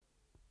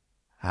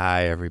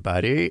Hi,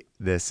 everybody.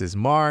 This is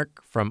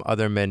Mark from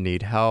Other Men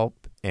Need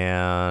Help,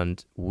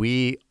 and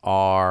we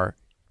are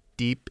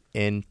deep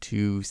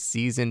into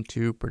season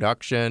 2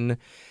 production.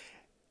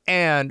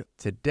 And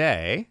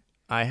today,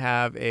 I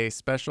have a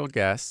special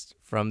guest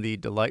from the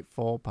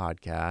delightful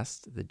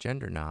podcast, The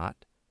Gender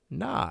Knot,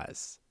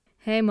 Naz.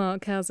 Hey,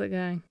 Mark. How's it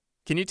going?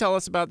 Can you tell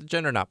us about the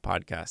Gender Knot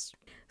podcast?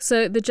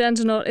 So the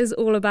Gender Knot is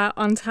all about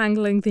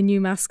untangling the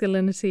new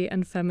masculinity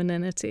and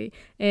femininity.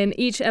 In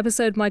each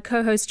episode, my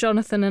co-host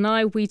Jonathan and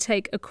I, we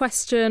take a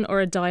question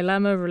or a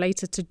dilemma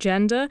related to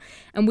gender,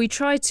 and we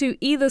try to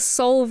either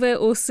solve it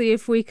or see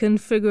if we can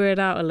figure it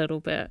out a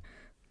little bit.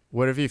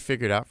 What have you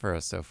figured out for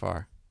us so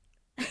far?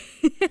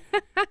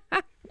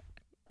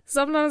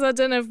 Sometimes I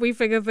don't know if we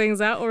figure things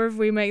out or if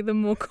we make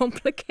them more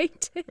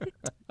complicated.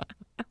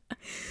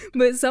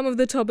 But some of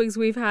the topics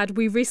we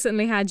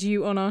recently had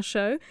you on our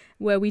show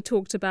where we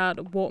talked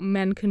about what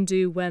men can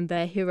do when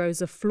their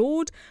heroes are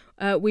flawed.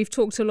 We've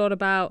talked a lot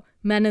about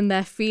men and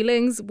their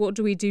feelings. What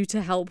do we do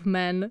to help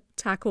men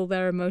tackle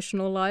their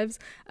emotional lives?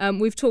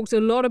 We've talked a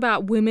lot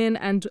about women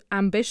and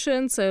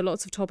ambition. So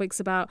lots of topics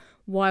about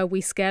why are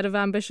we scared of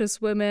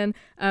ambitious women.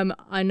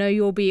 I know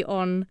you'll be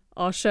on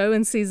our show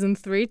in season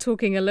 3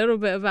 talking a little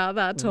bit about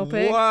that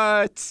topic.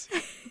 What?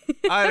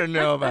 I don't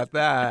know about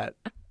that.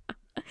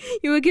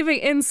 You were giving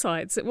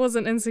insights. It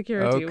wasn't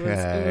insecurity. Okay.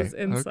 It was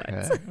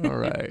insights. Okay. All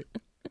right.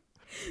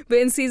 But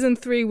in season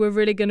 3, we're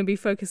really going to be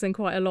focusing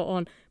quite a lot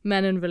on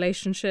men and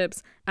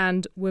relationships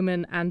and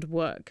women and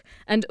work.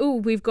 And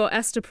we've got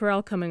Esther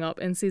Perel coming up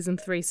in season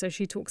 3. So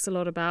she talks a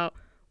lot about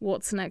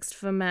what's next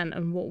for men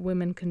and what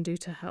women can do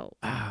to help.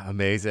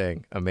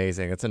 Amazing.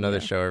 Amazing. It's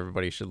another show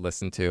everybody should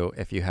listen to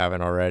if you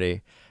haven't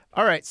already.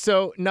 All right.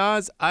 So,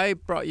 Naz, I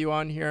brought you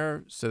on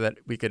here so that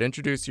we could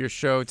introduce your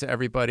show to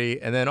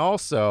everybody. And then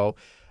also,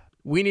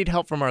 we need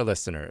help from our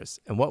listeners.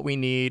 And what we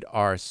need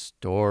are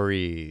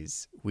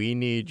stories. We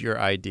need your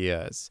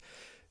ideas.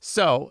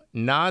 So,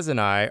 Naz and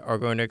I are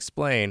going to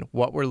explain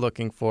what we're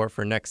looking for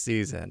next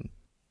season.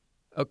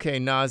 Okay,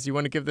 Naz, you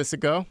want to give this a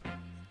go?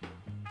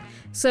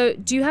 So,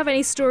 do you have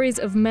any stories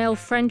of male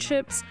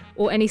friendships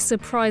or any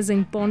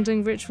surprising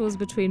bonding rituals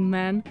between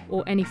men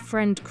or any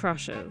friend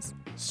crushes?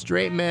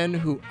 Straight men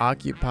who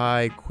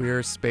occupy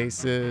queer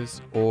spaces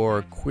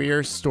or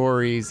queer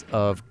stories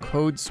of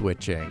code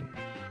switching.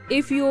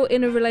 If you're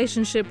in a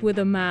relationship with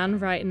a man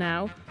right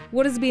now,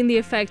 what has been the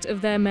effect of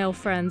their male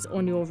friends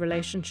on your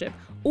relationship?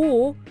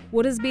 Or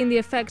what has been the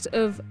effect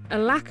of a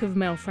lack of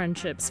male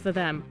friendships for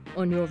them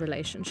on your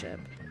relationship?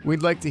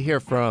 We'd like to hear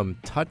from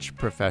touch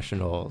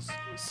professionals.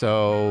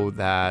 So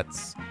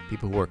that's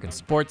people who work in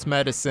sports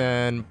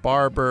medicine,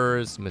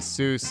 barbers,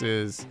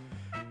 masseuses,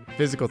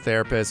 physical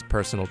therapists,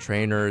 personal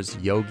trainers,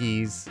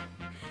 yogis.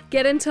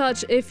 Get in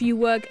touch if you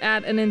work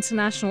at an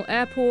international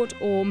airport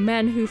or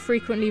men who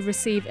frequently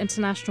receive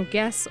international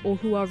guests or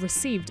who are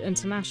received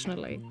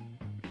internationally.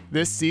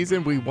 This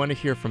season, we want to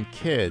hear from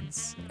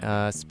kids,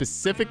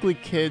 specifically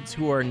kids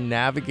who are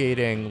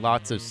navigating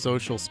lots of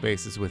social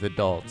spaces with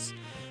adults.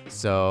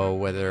 So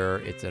whether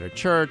it's at a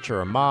church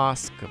or a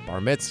mosque, a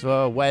bar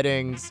mitzvah,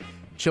 weddings,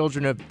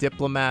 children of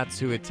diplomats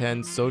who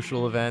attend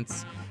social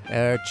events,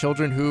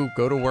 children who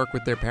go to work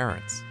with their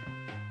parents.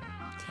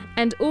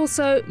 And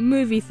also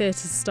movie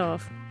theatre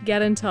staff.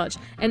 Get in touch.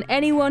 And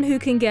anyone who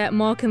can get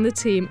Mark and the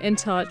team in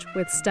touch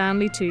with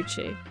Stanley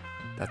Tucci.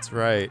 That's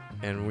right.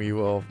 And we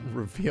will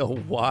reveal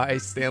why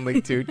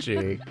Stanley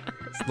Tucci,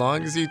 as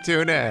long as you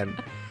tune in.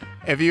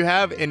 If you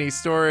have any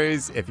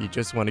stories, if you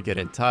just want to get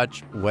in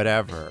touch,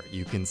 whatever,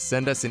 you can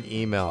send us an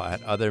email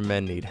at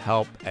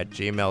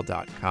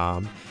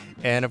othermenneedhelp@gmail.com.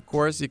 And of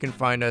course, you can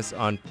find us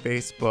on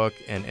Facebook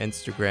and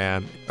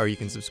Instagram, or you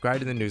can subscribe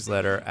to the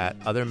newsletter at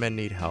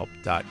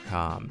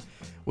othermenneedhelp.com.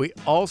 We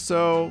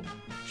also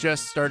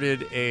just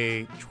started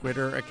a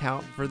Twitter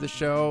account for the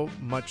show,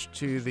 much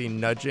to the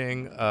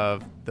nudging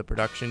of the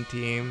production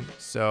team.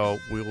 So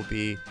we will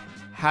be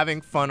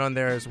having fun on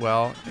there as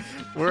well.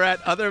 We're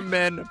at Other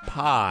Men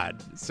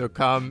Pod, so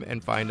come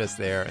and find us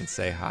there and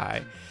say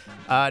hi.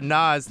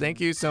 Naz, thank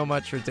you so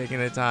much for taking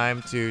the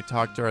time to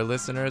talk to our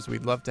listeners.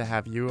 We'd love to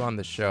have you on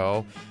the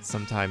show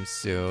sometime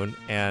soon,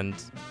 and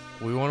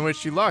we want to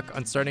wish you luck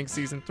on starting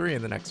season 3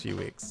 in the next few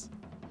weeks.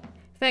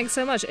 Thanks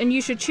so much, and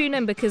you should tune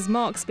in because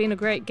Mark's been a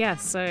great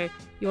guest, so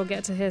you'll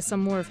get to hear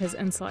some more of his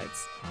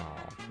insights. Oh,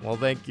 well,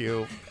 thank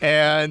you.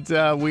 And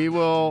we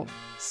will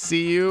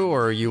see you,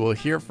 or you will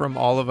hear from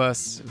all of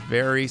us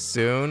very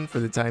soon. For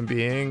the time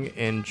being,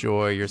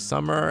 enjoy your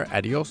summer.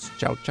 Adios.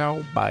 Ciao,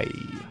 ciao. Bye.